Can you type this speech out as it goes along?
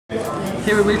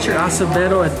Here we reach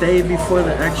Acevedo a day before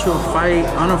the actual fight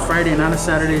on a Friday, not a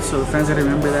Saturday, so the fans gotta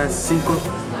remember that.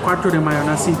 4 de Mayo,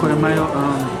 not 5 de Mayo.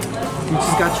 You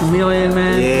just got your meal in,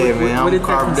 man. Yeah, man, what did I'm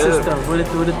that carved consist up. of?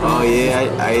 What did Oh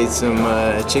yeah, I ate some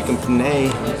chicken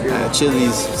penne,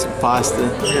 chilies, some pasta,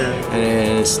 and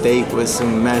then a steak with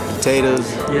some mashed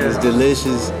potatoes. It was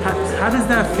delicious. How does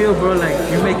that feel, bro? Like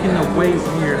you're making the weight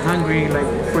when you're hungry, like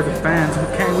for the fans.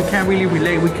 We can't really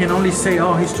relate. We can only say,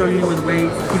 oh, he's struggling with weight,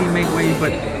 he didn't make weight,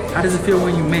 but how does it feel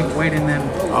when you make weight and then?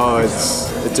 Oh,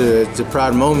 it's a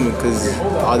proud moment because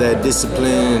all that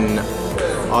discipline and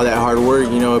all that hard work,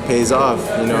 you know, it pays off.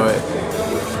 You know,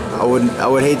 I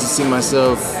would hate to see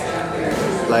myself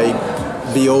like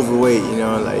be overweight, you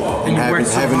know, like and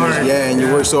having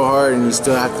you work so hard and you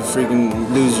still have to freaking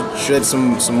shred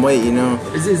some weight, you know.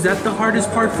 Is that the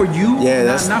hardest part for you? Yeah,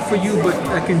 that's not for you, but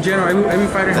like in general, every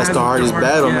fighter has the hardest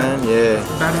battle, man.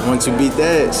 Yeah. Once you beat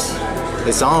that,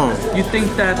 it's on. You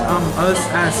think that us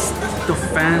as the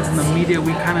fans and the media,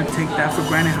 we kind of take that for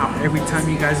granted? How every time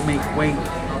you guys make weight,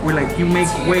 we're like, you make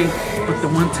weight, but the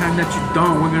one time that you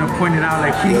don't, we're gonna point it out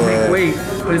like he didn't make weight.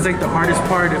 But it's like the hardest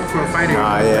part for a fighter.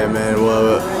 Yeah, man.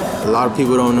 Well, a lot of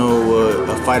people don't know what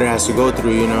a fighter has to go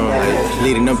through, you know, like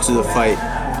leading up to the fight,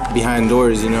 behind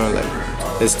doors, you know, like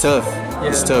it's tough.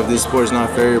 It's tough. This sport's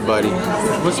not for everybody.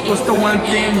 What's the one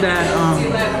thing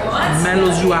that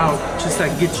mellows you out, just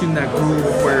like gets you in that groove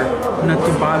where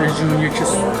nothing bothers you and you're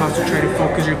just concentrated,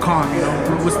 focused, you're calm, you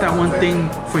know? What's that one thing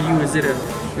for you? Is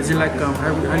it like how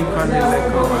do you call it, like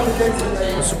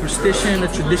a superstition, a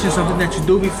tradition, something that you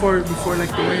do before like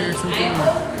the weigh or something?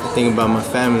 I think about my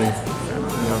family,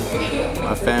 you know,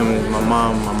 my family, my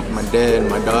mom, my dad,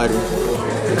 my daughter.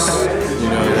 You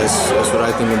know, that's what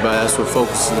I think about. That's what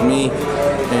focuses me,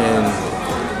 and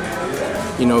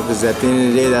you know, because at the end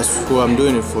of the day, that's who I'm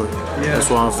doing it for. Yeah. That's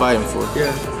what I'm fighting for.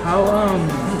 Yeah.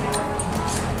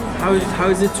 How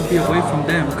is it to be away from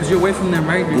them? Because you're away from them,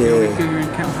 right? You're in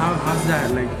camp. How's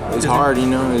that? Like, it's hard, you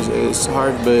know. It's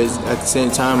hard, but at the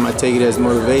same time, I take it as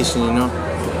motivation. You know,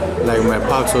 like my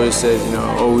pops always said, you know,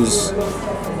 always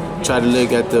try to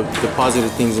look at the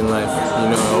positive things in life. You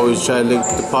know, always try to look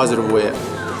the positive way.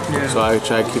 Yeah. So I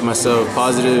try to keep myself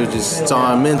positive. Just it's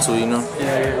all mental, you know.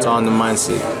 It's all in the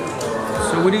mindset.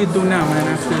 So what do you do now, man?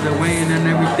 After the weigh-in and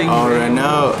everything? Right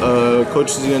now,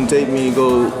 coach is gonna take me to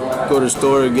go to the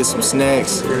store, get some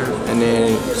snacks, and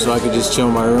then so I could just chill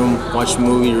in my room, watch a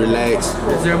movie, relax.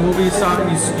 Is there a movie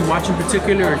you watch in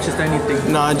particular, or just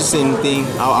anything? Nah, just anything.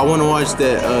 I want to watch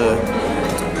that.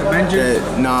 Avengers?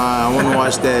 I want to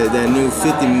watch that new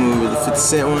 50 movie, the 50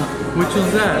 Cent one. Which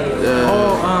was that?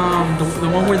 The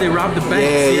one where they robbed the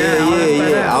bank.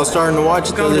 Yeah. I was starting to watch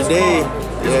it the other day.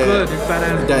 It's good. It's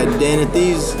badass. That Den of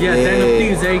Thieves. Yeah, Den of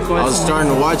Thieves. There you go. I was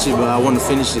starting to watch it, but I want to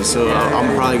finish it, so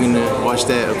I'm probably gonna watch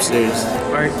that upstairs.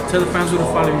 All right, tell the fans who to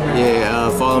follow you, man.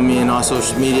 Yeah, follow me on all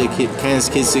social media, Kansas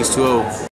Kid 620.